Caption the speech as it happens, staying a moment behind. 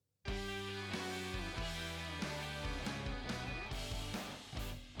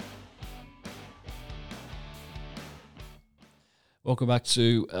Welcome back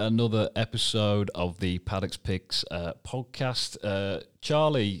to another episode of the Paddocks Picks podcast.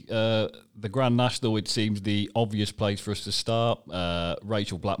 Charlie, the Grand National, it seems the obvious place for us to start.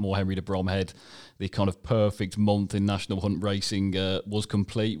 Rachel Blackmore, Henry de Bromhead, the kind of perfect month in national hunt racing was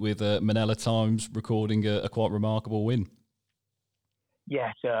complete with Manila Times recording a quite remarkable win.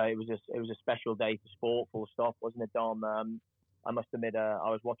 Yes, it was a special day for sport, full stop, wasn't it, Dom? I must admit, I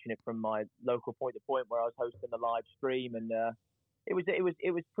was watching it from my local point-to-point where I was hosting the live stream, and it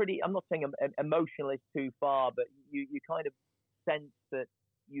was pretty. I'm not saying emotional is too far, but you kind of sense that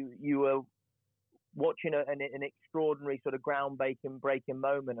you were watching an extraordinary sort of breaking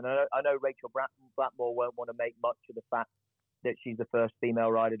moment. And I know Rachel Blackmore won't want to make much of the fact that she's the first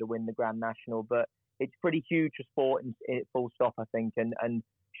female rider to win the Grand National, but it's pretty huge for sport in full stop, I think. And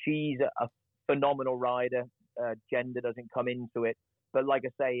she's a phenomenal rider. Gender doesn't come into it, but like I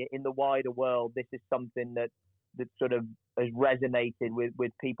say, in the wider world, this is something that sort of has resonated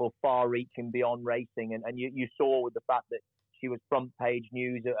with people far-reaching beyond racing. And you saw with the fact that she was front-page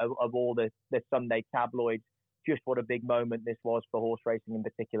news of all the Sunday tabloids, just what a big moment this was for horse racing in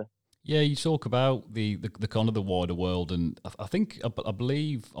particular. Yeah, you talk about the kind of the wider world, and I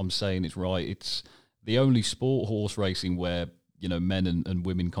believe I'm saying it's right. It's the only sport, horse racing, where men and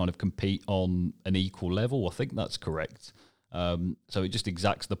women kind of compete on an equal level. I think that's correct. So it just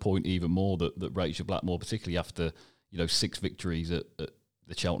exacts the point even more that Rachel Blackmore, particularly after 6 victories at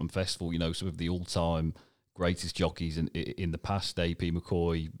the Cheltenham Festival, some of the all-time greatest jockeys in the past, AP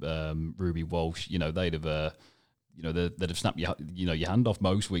McCoy, Ruby Walsh, they'd have snapped your hand off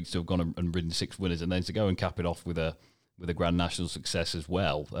most weeks to have gone and ridden 6 winners, and then to go and cap it off with a Grand National success as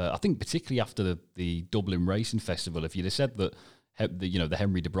well. I think particularly after the Dublin Racing Festival, if you'd have said that the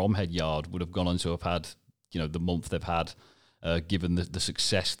Henry de Bromhead yard would have gone on to have had the month they've had, given the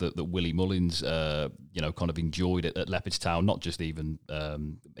success that Willie Mullins kind of enjoyed at Leopardstown, not just even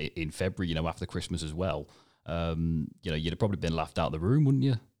in February, after Christmas as well, you'd have probably been laughed out of the room, wouldn't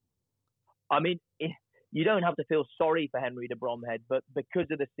you? I mean, you don't have to feel sorry for Henry de Bromhead, but because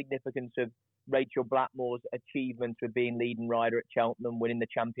of the significance of Rachel Blackmore's achievements with being leading rider at Cheltenham, winning the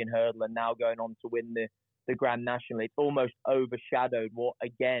Champion Hurdle, and now going on to win the Grand National, it's almost overshadowed what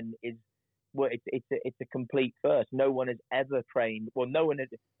again is. Well, it's a complete first. No one has ever trained. Well, no one has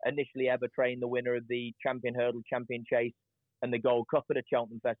initially ever trained the winner of the Champion Hurdle, Champion Chase, and the Gold Cup at a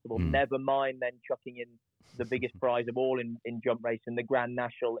Cheltenham Festival. Never mind then chucking in the biggest prize of all in jump racing, the Grand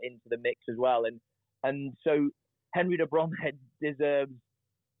National, into the mix as well. And so Henry de Bromhead deserves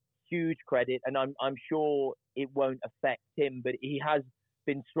huge credit, and I'm sure it won't affect him, but he has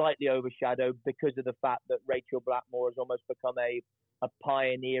been slightly overshadowed because of the fact that Rachel Blackmore has almost become a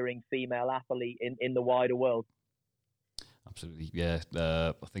pioneering female athlete in the wider world. Absolutely, yeah.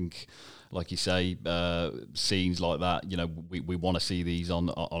 I think, like you say, scenes like that, we want to see these on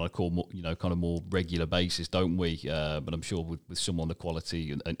a kind of more regular basis, don't we? But I'm sure with someone the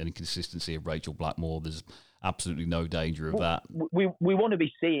quality and consistency of Rachel Blackmore, there's absolutely no danger of that. We want to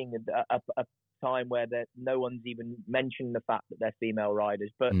be seeing a time where no one's even mentioned the fact that they're female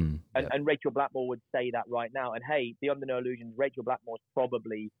riders, but and Rachel Blackmore would say that right now. And hey, be under no illusions, Rachel Blackmore is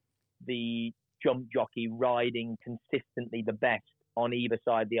probably the jump jockey riding consistently the best on either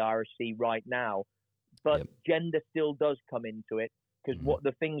side of the RSC right now. But gender still does come into it, because what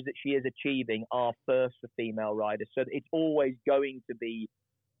the things that she is achieving are first for female riders. So it's always going to be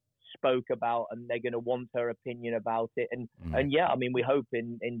spoke about, and they're going to want her opinion about it. And yeah, I mean, we hope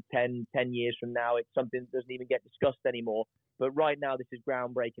in 10 years from now, it's something that doesn't even get discussed anymore. But right now, this is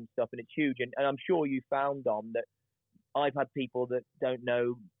groundbreaking stuff, and it's huge. And I'm sure you found, Dom, that I've had people that don't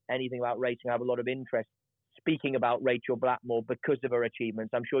know anything about racing have a lot of interest speaking about Rachel Blackmore because of her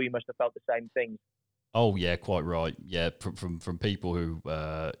achievements. I'm sure you must have felt the same thing. Oh yeah, quite right. Yeah, from people who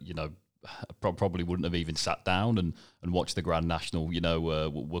probably wouldn't have even sat down and watched the Grand National.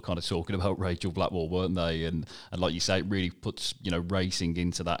 We're kind of talking about Rachel Blackmore, weren't they? And like you say, it really puts racing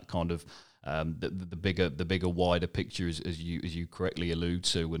into that kind of the bigger wider picture, as you correctly allude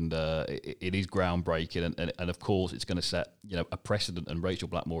to, and it is groundbreaking, and of course it's going to set a precedent, and Rachel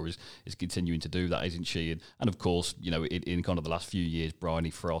Blackmore is continuing to do that, isn't she? And of course in kind of the last few years,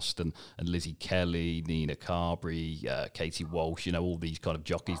 Bryony Frost and Lizzie Kelly, Nina Carberry, Katie Walsh, all these kind of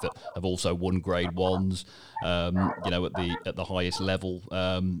jockeys that have also won Grade Ones, at the highest level.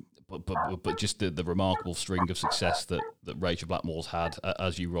 But just the remarkable string of success that Rachel Blackmore's had,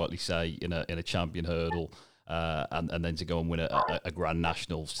 as you rightly say, in a Champion Hurdle, and then to go and win a Grand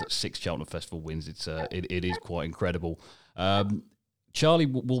National, 6 Cheltenham Festival wins, it is quite incredible. Charlie,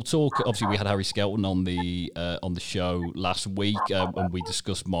 we'll talk. Obviously, we had Harry Skelton on the show last week, and we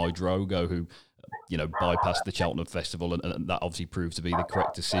discussed My Drogo, who bypassed the Cheltenham Festival, and that obviously proved to be the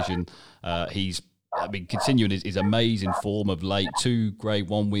correct decision. He's continuing his amazing form of late. 2 Grade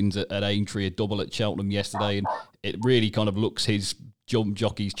 1 wins at Aintree, a double at Cheltenham yesterday, and it really kind of looks his Jump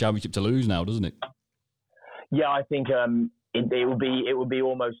Jockeys Championship to lose now, doesn't it? Yeah, I think it would be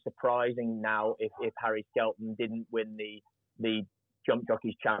almost surprising now if Harry Skelton didn't win the Jump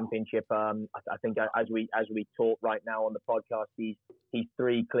Jockeys Championship. I think as we talk right now on the podcast, he's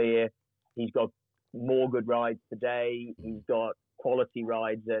 3 clear. He's got more good rides today. He's got quality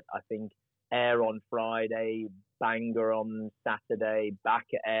rides at, I think, Ayr on Friday, Bangor on Saturday, back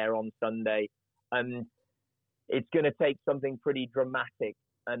at Ayr on Sunday. And it's going to take something pretty dramatic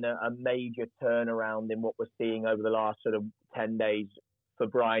and a major turnaround in what we're seeing over the last sort of 10 days for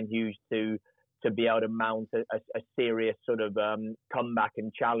Brian Hughes to be able to mount a serious sort of comeback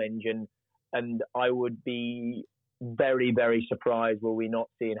and challenge. And I would be very, very surprised were we not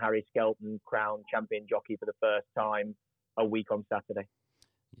seeing Harry Skelton crowned champion jockey for the first time a week on Saturday.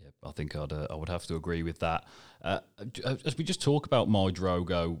 Yeah, I think I would have to agree with that. As we just talk about My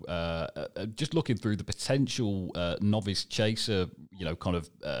Drogo, just looking through the potential novice chaser, kind of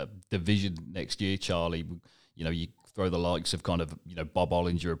division next year, Charlie. You throw the likes of kind of Bob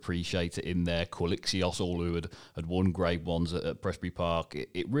Ollinger, Appreciator in there, Quilixios, all who had won Grade 1s at Presbury Park.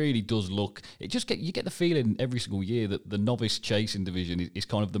 It really does look. You get the feeling every single year that the novice chasing division is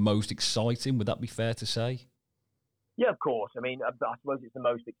kind of the most exciting. Would that be fair to say? Yeah, of course. I mean, I suppose it's the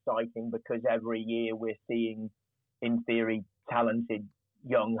most exciting because every year we're seeing, in theory, talented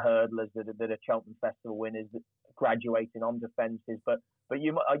young hurdlers that are Cheltenham Festival winners graduating onto fences. But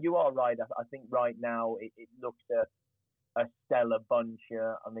you are right. I think right now it looks a stellar bunch.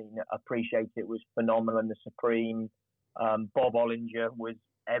 I mean, Appreciate It was phenomenal in the Supreme. Bob Ollinger was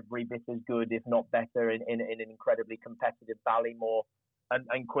every bit as good, if not better, in an incredibly competitive Ballymore.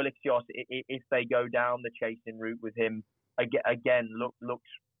 And Quilixios, if they go down the chasing route with him, again looks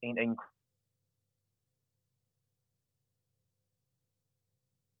in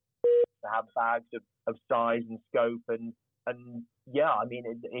to have bags of size and scope and yeah, I mean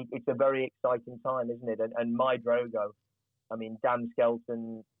it's a very exciting time, isn't it? And My Drogo, I mean Dan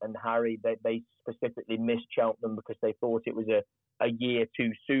Skelton and Harry, they specifically missed Cheltenham because they thought it was a year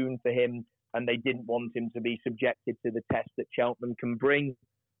too soon for him. And they didn't want him to be subjected to the test that Cheltenham can bring.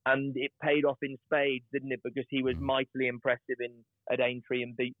 And it paid off in spades, didn't it? Because he was mightily impressive at Aintree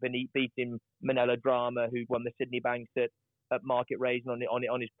and beating Manila Drama, who won the Sydney Banks at Market Rasen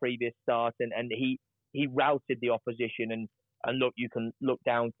on his previous start. And he routed the opposition. And look, you can look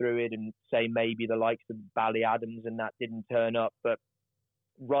down through it and say maybe the likes of Bally Adams and that didn't turn up. But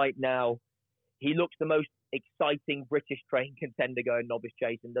right now, he looks the most exciting British trained contender going novice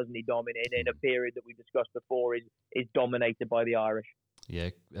chasing, doesn't he, Dom? In a period that we discussed before is dominated by the Irish. Yeah,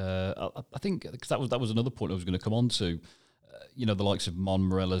 I think because that was another point I was going to come on to. The likes of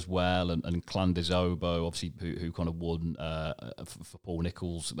Monmorel as well and Clan des Obeaux, obviously, who kind of won for Paul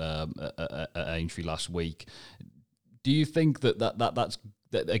Nicholls at Aintree last week. Do you think that's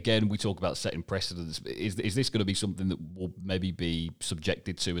that again, we talk about setting precedents. Is this going to be something that will maybe be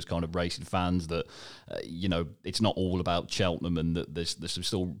subjected to as kind of racing fans, that it's not all about Cheltenham and that there's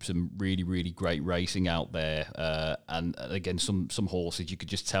still some really, really great racing out there, and again some horses you could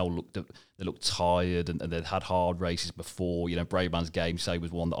just tell looked tired and they'd had hard races before. Braeban's Game Say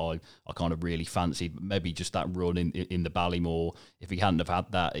was one that I kind of really fancied, but maybe just that run in the Ballymore, if he hadn't have had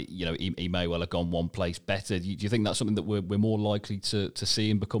that, he may well have gone one place better. Do you think that's something that we're more likely to see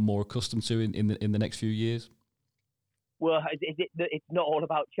and become more accustomed to in the next few years? Well, is it that it's not all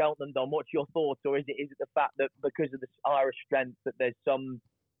about Cheltenham, Don? What's your thoughts? Or is it the fact that because of the Irish strength that there's some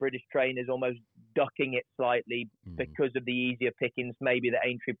British trainers almost ducking it slightly because of the easier pickings maybe that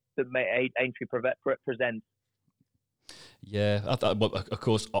Aintree presents? Yeah, I thought, well, of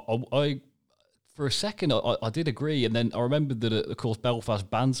course, I for a second, I did agree, and then I remembered that, of course, Belfast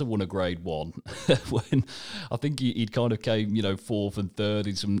Banter won a Grade 1 when I think he'd kind of came, fourth and third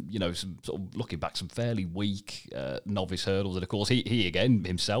in some sort of looking back, some fairly weak novice hurdles, and of course he again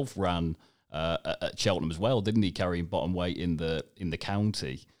himself ran at Cheltenham as well, didn't he? Carrying bottom weight in the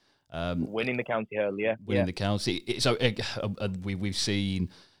county, winning the county hurdle, winning the county. So we've seen.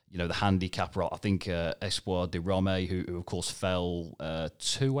 The handicapper, I think Espoir de Rome, who of course fell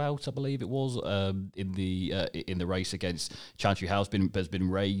 2 out, I believe it was, in the race against Chantry House, has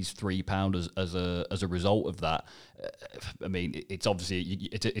been raised £3 as a result of that. I mean, it's obviously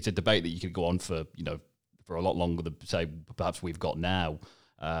it's a debate that you could go on for a lot longer than say perhaps we've got now.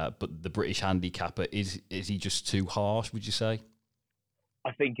 But the British handicapper, is he just too harsh? Would you say?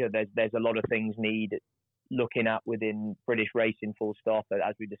 I think there's a lot of things need looking at within British racing, full stop,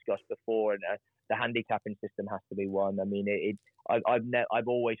 as we discussed before, and the handicapping system has to be one. I mean, I've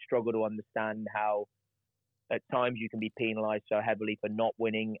always struggled to understand how at times you can be penalised so heavily for not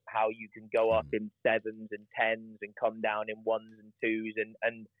winning, how you can go up in 7s and 10s and come down in 1s and 2s,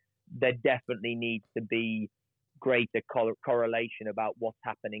 and there definitely needs to be greater correlation about what's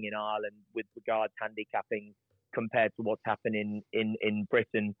happening in Ireland with regards handicapping compared to what's happening in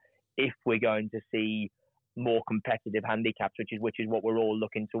Britain, if we're going to see more competitive handicaps, which is what we're all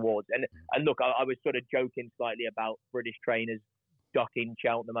looking towards. And look, I was sort of joking slightly about British trainers ducking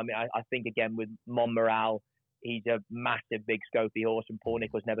Cheltenham. I mean, I think again with Monmoral, he's a massive big scopy horse, and Paul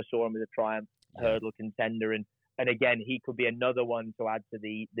Nicholls never saw him as a Triumph hurdle contender, and again he could be another one to add to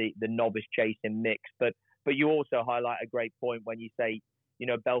the novice chasing mix. But you also highlight a great point when you say, you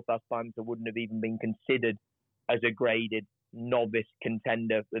know, Belfast Banter wouldn't have even been considered as a graded novice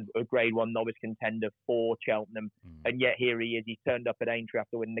contender, a grade 1 novice contender for Cheltenham. And yet here he is. He's turned up at Aintree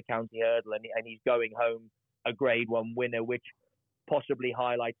after winning the county hurdle, and he's going home a grade 1 winner, which possibly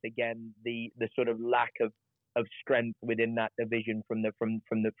highlights again the sort of lack of strength within that division from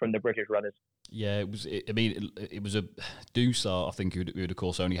the British runners. Yeah, it was a Dusart, I think, who'd of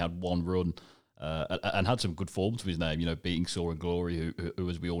course only had one run. And had some good form to his name, you know, beating Soaring Glory, who,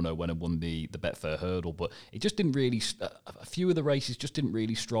 as we all know, went and won the Betfair Hurdle. But it just didn't really, a few of the races just didn't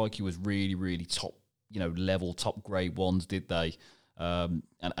really strike you as really, really top, you know, level, top grade ones, did they? And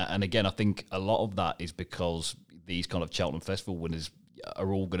again, I think a lot of that is because these kind of Cheltenham Festival winners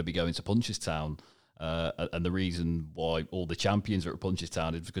are all going to be going to Punchestown. And the reason why all the champions are at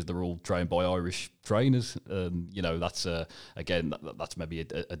Punchestown is because they're all trained by Irish trainers. You know, that's again, that's maybe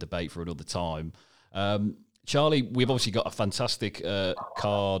a debate for another time. Charlie, we've obviously got a fantastic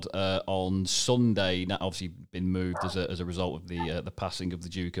card on Sunday. Now, obviously, been moved as a result of the passing of the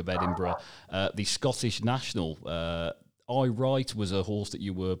Duke of Edinburgh. The Scottish National. I Right was a horse that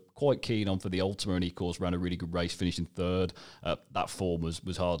you were quite keen on for the Ultima, and he, of course, ran a really good race, finishing third. That form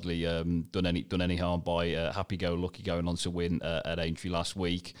was hardly done any harm by Happy Go Lucky going on to win at Aintree last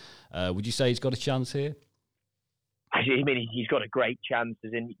week. Would you say he's got a chance here? I mean, he's got a great chance,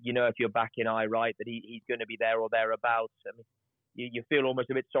 as in, you know, if you're backing I Right, that he's going to be there or thereabouts. I mean, you feel almost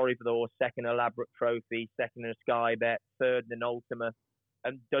a bit sorry for the horse. Second, Elaborate Trophy. Second, a Sky Bet. Third, an Ultima.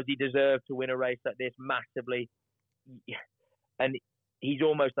 And does he deserve to win a race like this massively? And he's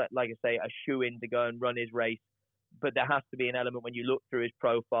almost like I say, a shoe-in to go and run his race. But there has to be an element when you look through his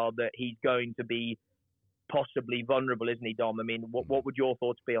profile that he's going to be possibly vulnerable, isn't he, Dom? I mean, what would your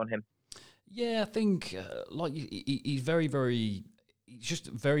thoughts be on him? Yeah, I think he's very, very. He's just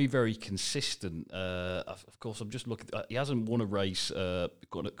very, very consistent. Of course, I'm just looking. He hasn't won a race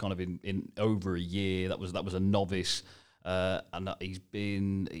kind of in over a year. That was a novice. And he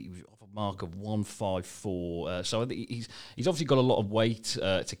was off a mark of 154. So I think he's obviously got a lot of weight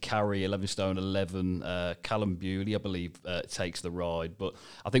to carry. 11 stone 11. Callum Bewley, I believe, takes the ride. But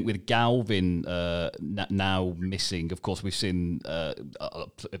I think with Galvin now missing, of course, we've seen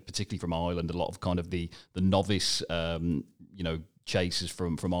particularly from Ireland a lot of kind of the novice, chasers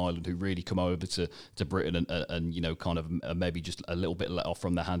from Ireland who really come over to Britain and you know, kind of maybe just a little bit let off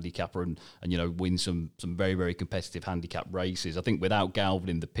from the handicapper and you know, win some very, very competitive handicap races. I think without Galvin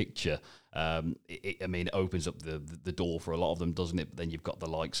in the picture, it opens up the door for a lot of them, doesn't it? But then you've got the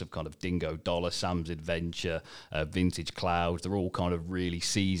likes of kind of Dingo Dollar, Sam's Adventure, Vintage Clouds. They're all kind of really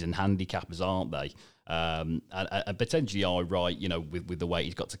seasoned handicappers, aren't they? And potentially I Right, you know, with the weight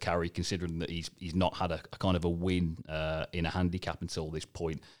he's got to carry, considering that he's not had a kind of a win in a handicap until this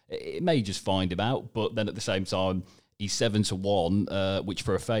point. It may just find him out, but then at the same time, he's 7-1, which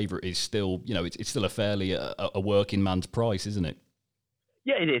for a favourite is still, you know, it's still a fairly a working man's price, isn't it?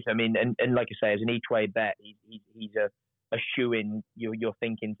 Yeah, it is. I mean, and like I say, as an each way bet, he's a shoe-in. You're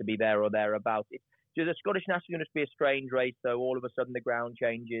thinking to be there or thereabouts. So the Scottish National is going to be a strange race, though. All of a sudden, the ground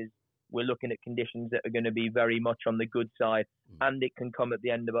changes. We're looking at conditions that are going to be very much on the good side, and it can come at the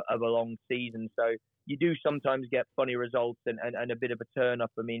end of a long season. So you do sometimes get funny results and a bit of a turn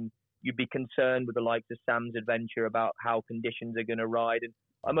up. I mean, you'd be concerned with the likes of Sam's Adventure about how conditions are going to ride. And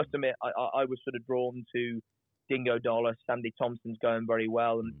I must admit, I was sort of drawn to Dingo Dollar. Sandy Thompson's going very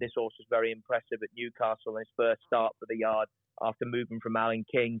well, and this horse was very impressive at Newcastle in his first start for the yard after moving from Alan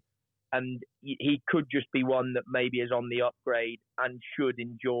King. And he could just be one that maybe is on the upgrade and should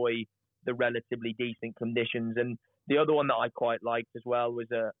enjoy the relatively decent conditions. And the other one that I quite liked as well was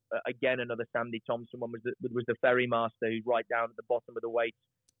again another Sandy Thompson one, was the Ferry Master, who's right down at the bottom of the weights.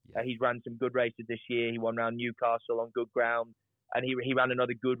 Yeah. He's ran some good races this year. He won around Newcastle on good ground, and he ran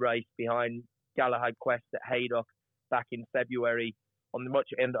another good race behind Galahad Quest at Haydock back in February under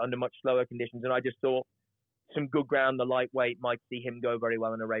much slower conditions. And I just thought some good ground. The lightweight might see him go very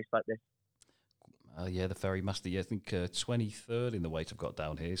well in a race like this. Yeah, the Ferrymaster. Yeah, I think 23rd in the weight I've got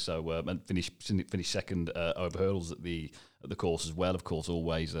down here. So and finished second over hurdles at the course as well. Of course,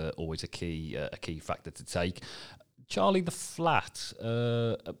 always a key factor to take. Charlie, the flat,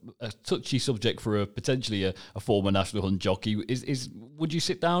 a touchy subject for potentially a former national hunt jockey. Would you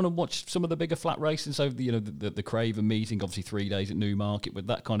sit down and watch some of the bigger flat races? So the Craven meeting, obviously 3 days at Newmarket. With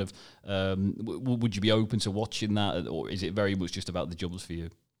that kind of, would you be open to watching that, or is it very much just about the jumps for you?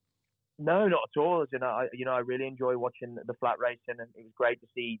 No, not at all. I really enjoy watching the flat racing, and it was great to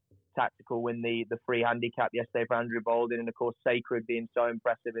see Tactical win the free handicap yesterday for Andrew Bolden, and of course Sacred being so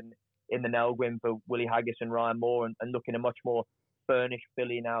impressive in the Nelwyn for Willie Haggis and Ryan Moore, and looking a much more furnished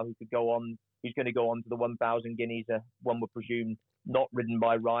filly now who's going to go on to the 1,000 guineas. One would presume not ridden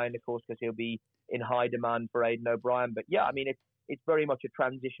by Ryan, of course, because he'll be in high demand for Aidan O'Brien. But yeah, I mean it's very much a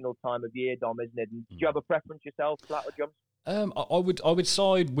transitional time of year, Dom, isn't it? And do you have a preference yourself, flat or jumps? I would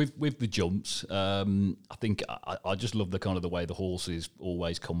side with the jumps. I think I just love the way the horses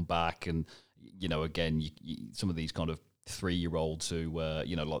always come back, and again, some of these kind of 3-year-olds who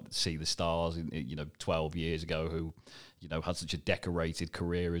like See the Stars 12 years ago, who had such a decorated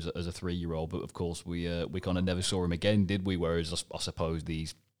career as a 3-year-old, but of course we kind of never saw him again, did we? Whereas I suppose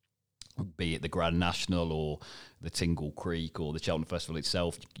these, be it the Grand National or the Tingle Creek or the Cheltenham Festival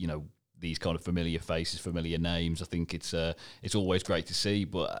itself, these kind of familiar faces, familiar names. I think it's always great to see.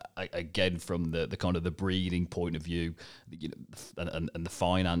 But again, from the kind of the breeding point of view, and the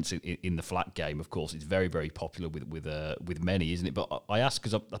finance in the flat game, of course, it's very, very popular with many, isn't it? But I ask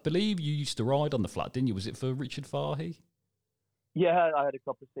because I believe you used to ride on the flat, didn't you? Was it for Richard Fahey? Yeah, I had a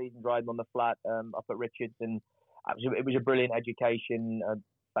couple of seasons riding on the flat up at Richards, and it was a brilliant education, a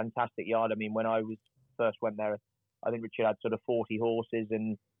fantastic yard. I mean, when I first went there, I think Richard had sort of 40 horses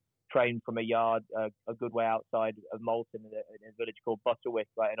and trained from a yard a good way outside of Moulton in a village called Butterwick,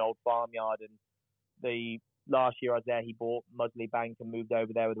 like an old farmyard. And the last year I was there, he bought Mudley Bank and moved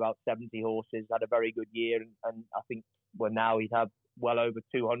over there with about 70 horses, had a very good year. And I think, now he'd have well over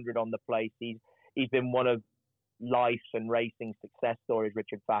 200 on the place. He's been one of life's and racing success stories,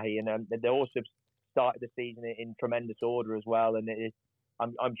 Richard Fahey. And they also started the season in tremendous order as well. And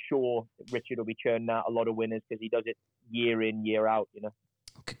I'm sure Richard will be churning out a lot of winners because he does it year in, year out,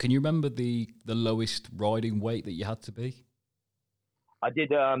 Can you remember the lowest riding weight that you had to be? I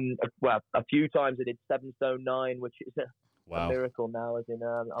did a few times. I did 7 stone 9, which is a miracle now. As in,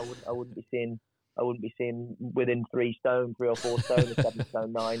 I wouldn't be seeing within 3 or 4 stone of 7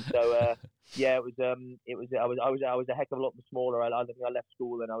 stone 9. So yeah, it was. I was a heck of a lot smaller. I think I left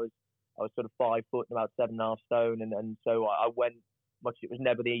school and I was sort of 5 foot and about 7.5 stone, and so I went much. It was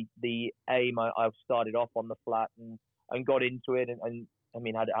never the aim. I started off on the flat and got into it and I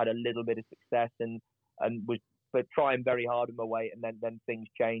mean, had a little bit of success and was trying very hard in my weight, and then things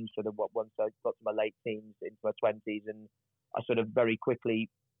changed. So that once I got to my late teens, into my 20s, and I sort of very quickly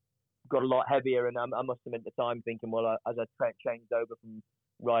got a lot heavier. And I must have been at the time thinking, well, as I changed over from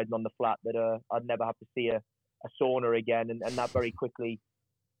riding on the flat, that I'd never have to see a sauna again, and that very quickly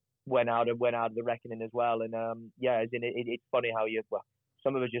went out of the reckoning as well. And yeah, it's funny how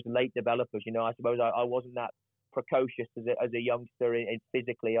some of us just late developers. I suppose I wasn't that precocious as a youngster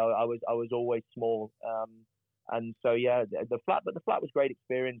physically. I was always small, and so yeah, the flat was great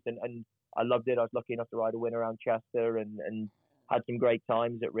experience, and I loved it. I was lucky enough to ride a win around Chester and had some great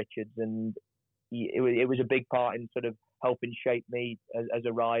times at Richards, and it was a big part in sort of helping shape me as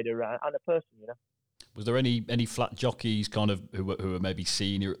a rider and a person. Was there any flat jockeys kind of who were maybe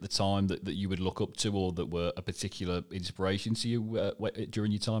senior at the time that you would look up to, or that were a particular inspiration to you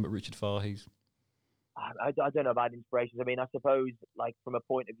during your time at Richard Fahey's? I don't know about inspirations. I mean, I suppose, like, from a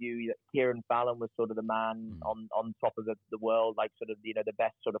point of view, that Kieran Fallon was sort of the man on top of the world, like sort of, the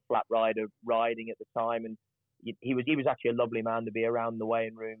best sort of flat rider riding at the time. And he was actually a lovely man to be around the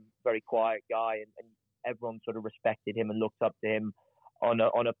weighing room, very quiet guy, and everyone sort of respected him and looked up to him on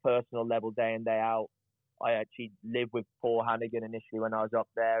a personal level day in, day out. I actually lived with Paul Hannigan initially when I was up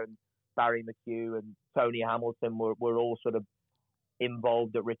there, and Barry McHugh and Tony Hamilton were all sort of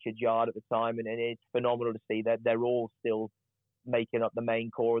involved at Richard's Yard at the time, and it's phenomenal to see that they're all still making up the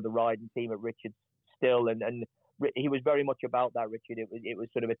main core of the riding team at Richard's still, and he was very much about that, Richard. It was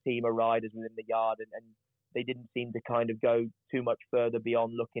sort of a team of riders within the yard, and they didn't seem to kind of go too much further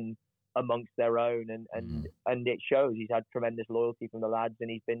beyond looking amongst their own, and it shows. He's had tremendous loyalty from the lads, and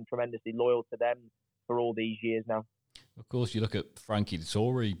he's been tremendously loyal to them for all these years now. Of course, you look at Frankie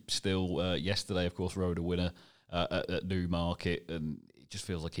Dettori still yesterday, of course, rode a winner at Newmarket, and just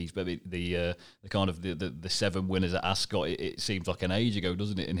feels like he's maybe the kind of the 7 winners at Ascot. It seems like an age ago,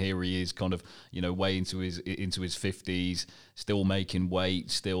 doesn't it? And here he is, kind of way into his 50s, still making weight,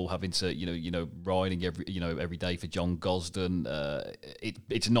 still having to riding every day for John Gosden.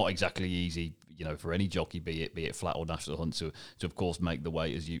 It's not exactly easy, for any jockey, be it flat or national hunt, to of course make the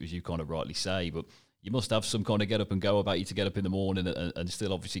weight, as you kind of rightly say. But you must have some kind of get up and go about you to get up in the morning and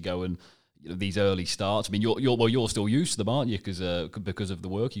still obviously go and these early starts. I mean, you're still used to them, aren't you? Because of the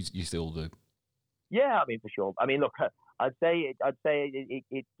work you still do. Yeah, I mean, for sure. I mean, look, I'd say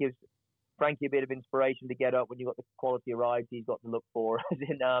it gives Frankie a bit of inspiration to get up when you've got the quality of rides he's got to look for. As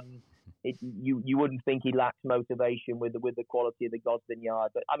in, you wouldn't think he lacks motivation with the quality of the Gosden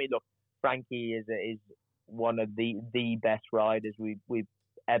Yard. But I mean, look, Frankie is one of the best riders we've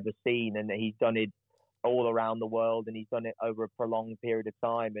ever seen, and he's done it all around the world, and he's done it over a prolonged period of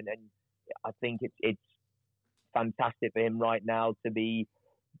time. And I think it's fantastic for him right now to be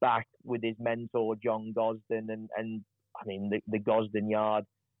back with his mentor John Gosden, and I mean the Gosden Yard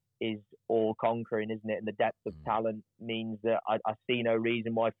is all conquering, isn't it? And the depth of talent means that I see no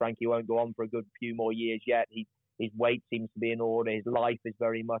reason why Frankie won't go on for a good few more years yet. His weight seems to be in order. His life is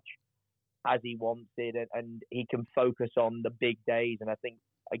very much as he wants it, and he can focus on the big days. And I think,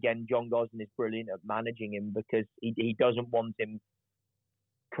 again, John Gosden is brilliant at managing him, because he doesn't want him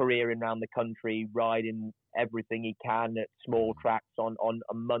careering around the country, riding everything he can at small tracks on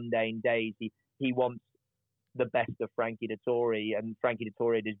mundane days. He wants the best of Frankie Dettori, and Frankie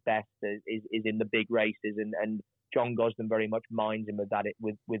Dettori at his best is in the big races, and John Gosden very much minds him with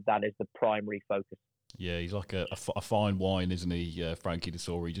that as the primary focus. Yeah, he's like a fine wine, isn't he, Frankie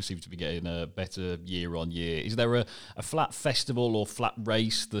Dettori? He just seems to be getting better year on year. Is there a flat festival or flat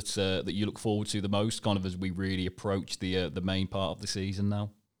race that you look forward to the most, kind of as we really approach the main part of the season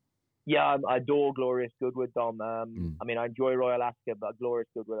now? Yeah, I adore Glorious Goodwood, Dom. I mean, I enjoy Royal Ascot, but Glorious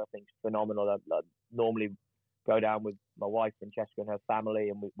Goodwood I think is phenomenal. I normally go down with my wife Francesca and her family,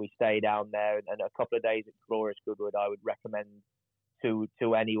 and we stay down there. And a couple of days at Glorious Goodwood I would recommend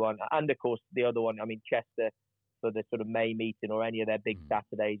to anyone. And of course the other one, I mean, Chester for the sort of May meeting or any of their big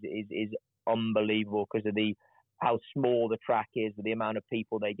Saturdays is unbelievable because of how small the track is, with the amount of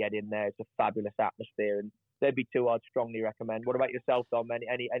people they get in there. It's a fabulous atmosphere, and there'd be 2 I'd strongly recommend. What about yourself, Dom?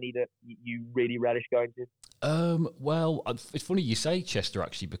 Any that you really relish going to? Well, it's funny you say Chester,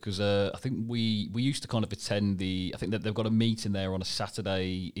 actually, because I think we used to kind of attend I think that they've got a meeting there on a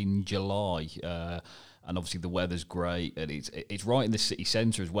Saturday in July, and obviously the weather's great, and it's right in the city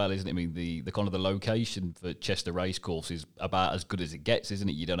centre as well, isn't it? I mean, the kind of the location for Chester Racecourse is about as good as it gets, isn't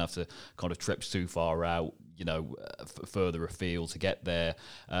it? You don't have to kind of trip too far out, further afield to get there.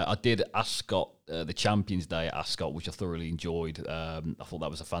 I did Ascot, the Champions Day at Ascot, which I thoroughly enjoyed. I thought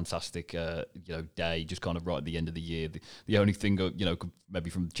that was a fantastic, day, just kind of right at the end of the year. The only thing, maybe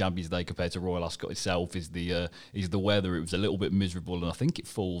from Champions Day compared to Royal Ascot itself is the weather. It was a little bit miserable, and I think it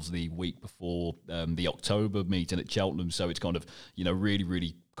falls the week before the October meeting at Cheltenham, so it's kind of, really,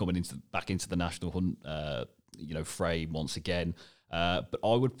 really coming back into the national hunt, frame once again. But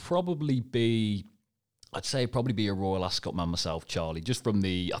I would probably be a Royal Ascot man myself, Charlie, just from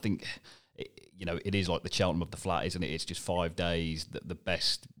I think, it is like the Cheltenham of the flat, isn't it? It's just 5 days, the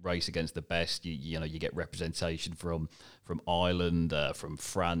best race against the best. You get representation from Ireland, from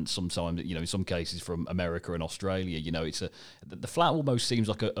France, sometimes, in some cases from America and Australia. It's the flat almost seems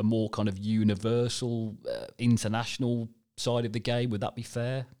like a more kind of universal, international side of the game. Would that be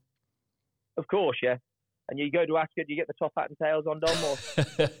fair? Of course, yeah. And you go to Ascot, you get the top hat and tails on, Dom?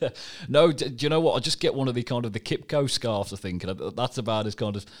 Or? No, do you know what? I just get one of the kind of the Kipco scarves, I think, and that's about as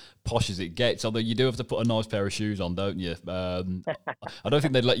kind of posh as it gets. Although you do have to put a nice pair of shoes on, don't you? I don't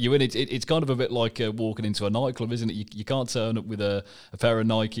think they'd let you in. It's kind of a bit like walking into a nightclub, isn't it? You can't turn up with a pair of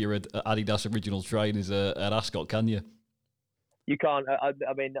Nike or Adidas original trainers at Ascot, can you? You can't. I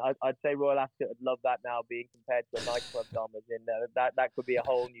mean, I'd say Royal Ascot would love that now, being compared to a nightclub, Dom. That could be a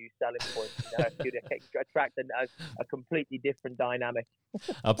whole new selling point. It could attract a completely different dynamic.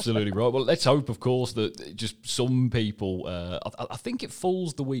 Absolutely right. Well, let's hope, of course, that just some people. I think it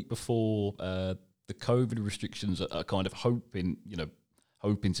falls the week before the COVID restrictions are kind of hoping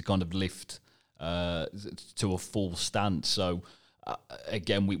to kind of lift to a full stance. So.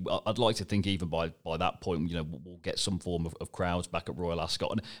 Again, I'd like to think even by that point, we'll get some form of crowds back at Royal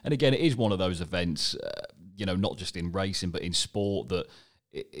Ascot. And again, it is one of those events, not just in racing, but in sport, that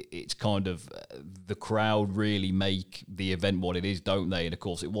it's kind of the crowd really make the event what it is, don't they? And of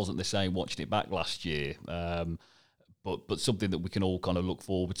course, it wasn't the same watching it back last year. but something that we can all kind of look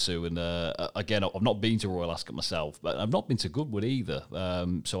forward to. And again, I've not been to Royal Ascot myself, but I've not been to Goodwood either.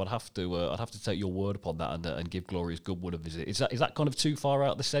 So I'd have to take your word upon that and give Glorious Goodwood a visit. Is that kind of too far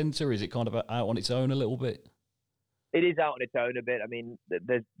out the centre? Is it kind of out on its own a little bit? It is out on its own a bit. I mean,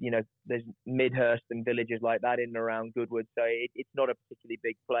 there's Midhurst and villages like that in and around Goodwood, so it's not a particularly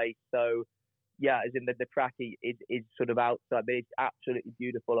big place. So yeah, as in the track is sort of outside, but it's absolutely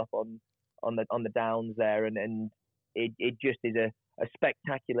beautiful up on the downs there, and it just is a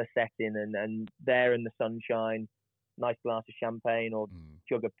spectacular setting, and there in the sunshine, nice glass of champagne or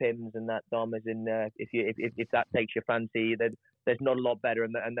jug of Pimm's, and that, Dom, as in if that takes your fancy, there's not a lot better,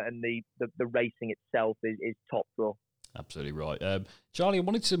 and the racing itself is top draw. Absolutely right. Charlie, I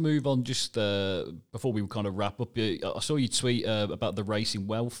wanted to move on just before we kind of wrap up. I saw you tweet about the racing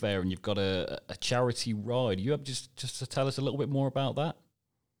welfare, and you've got a charity ride. You have just to tell us a little bit more about that?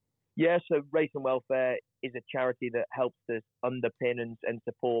 Yeah, so Racing Welfare is a charity that helps to underpin and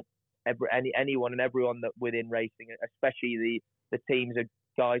support anyone and everyone that within racing, especially the teams of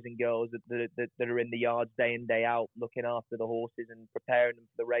guys and girls that are in the yards day in, day out, looking after the horses and preparing them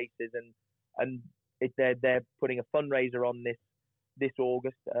for the races, and they're putting a fundraiser on this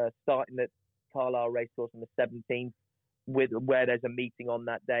August, starting at Carlisle Racecourse on the 17th, where there's a meeting on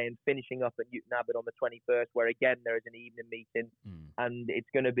that day, and finishing up at Newton Abbot on the 21st, where again there is an evening meeting, and it's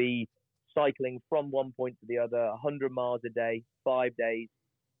going to be cycling from one point to the other, 100 miles a day, 5 days,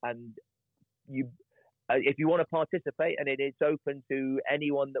 and if you want to participate, and it's open to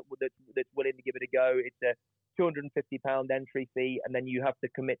anyone that's willing to give it a go, it's a £250 entry fee, and then you have to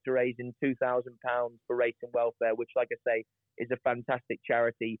commit to raising £2,000 for Racing Welfare, which, like I say, is a fantastic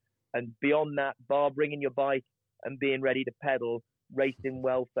charity. And beyond that, bar bringing your bike and being ready to pedal, Racing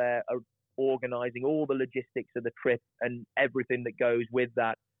Welfare are organising all the logistics of the trip and everything that goes with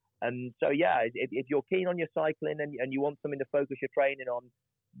that. And so, yeah, if you're keen on your cycling and you want something to focus your training on,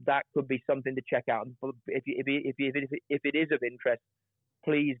 that could be something to check out. And if it is of interest,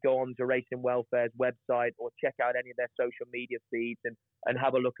 please go on to Racing Welfare's website or check out any of their social media feeds and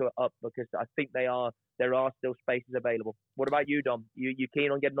have a look up, because I think there are still spaces available. What about you, Dom? You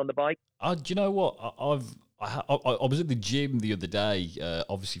keen on getting on the bike? Do you know what? I was at the gym the other day,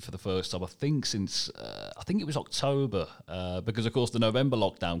 obviously for the first time, I think since I think it was October, because of course the November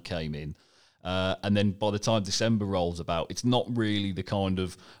lockdown came in. And then by the time December rolls about, it's not really the kind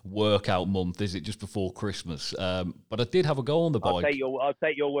of workout month, is it, just before Christmas? But I did have a go on the bike. I'll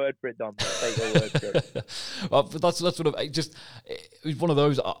take your word for it, Dom. I'll take your word for it. Well, that's sort of it was one of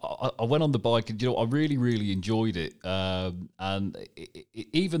those. I went on the bike, and I really, really enjoyed it. And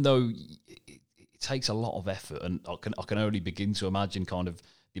even though it takes a lot of effort, and I can only begin to imagine kind of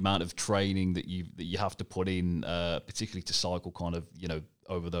the amount of training that you have to put in, particularly to cycle kind of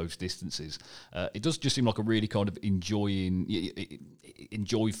over those distances. It does just seem like a really kind of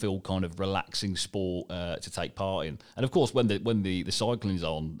enjoy-filled kind of relaxing sport to take part in. And of course, when the cycling's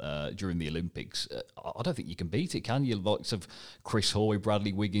on during the Olympics, I don't think you can beat it, can you? Lots of Chris Hoy,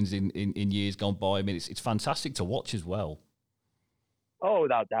 Bradley Wiggins in years gone by. I mean, it's fantastic to watch as well. Oh,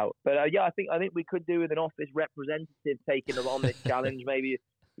 without doubt. But yeah, I think we could do with an office representative taking on this challenge. Maybe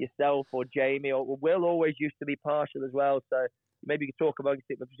yourself or Jamie, or Will always used to be partial as well. So maybe you could talk about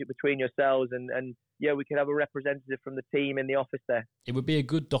it between yourselves, and yeah, we could have a representative from the team in the office there. It would be a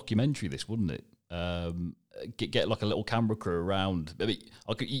good documentary, this, wouldn't it? Get like a little camera crew around. I mean,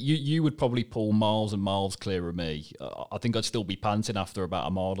 you would probably pull miles and miles clear of me. I think I'd still be panting after about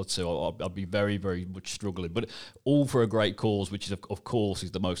a mile or two. I'd be very, very much struggling. But all for a great cause, which is, of course,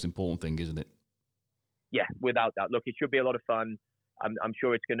 is the most important thing, isn't it? Yeah, without doubt. Look, it should be a lot of fun. I'm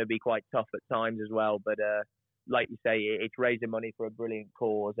sure it's going to be quite tough at times as well. But like you say, it's raising money for a brilliant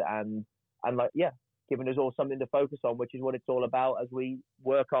cause, and like, yeah, giving us all something to focus on, which is what it's all about as we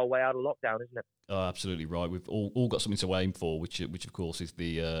work our way out of lockdown, isn't it? Oh, absolutely right. We've all got something to aim for, which of course is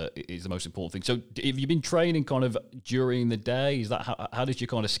the most important thing. So, have you been training kind of during the day? Is that how does your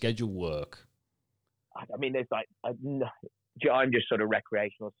kind of schedule work? I mean, there's like I'm just sort of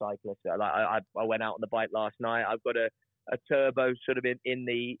recreational cyclist. Like I went out on the bike last night. I've got a turbo sort of in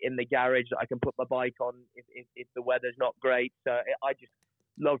the garage that I can put my bike on if the weather's not great. So I just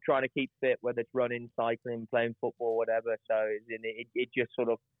love trying to keep fit, whether it's running, cycling, playing football, whatever. So it just sort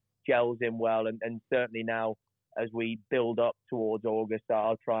of gels in well. And certainly now, as we build up towards August,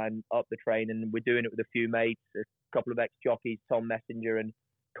 I'll try and up the training. We're doing it with a few mates, a couple of ex-jockeys, Tom Messenger and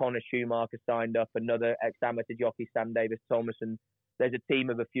Connor Schumacher signed up, another ex-amateur jockey, Sam Davis Thomas, and there's a team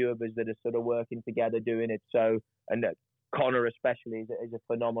of a few of us that are sort of working together doing it. So, and Connor especially is a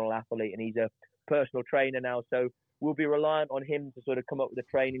phenomenal athlete, and he's a personal trainer now. So we'll be reliant on him to sort of come up with a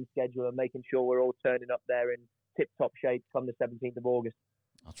training schedule and making sure we're all turning up there in tip-top shape come the 17th of August.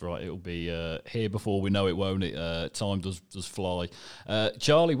 That's right. It'll be here before we know it, won't it? Time does fly.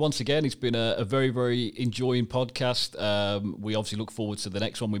 Charlie, once again, it's been a very, very enjoying podcast. We obviously look forward to the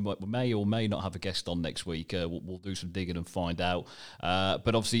next one. We may or may not have a guest on next week. We'll do some digging and find out.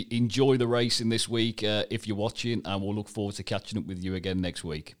 But obviously, enjoy the racing this week if you're watching, and we'll look forward to catching up with you again next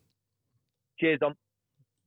week. Cheers, Dom.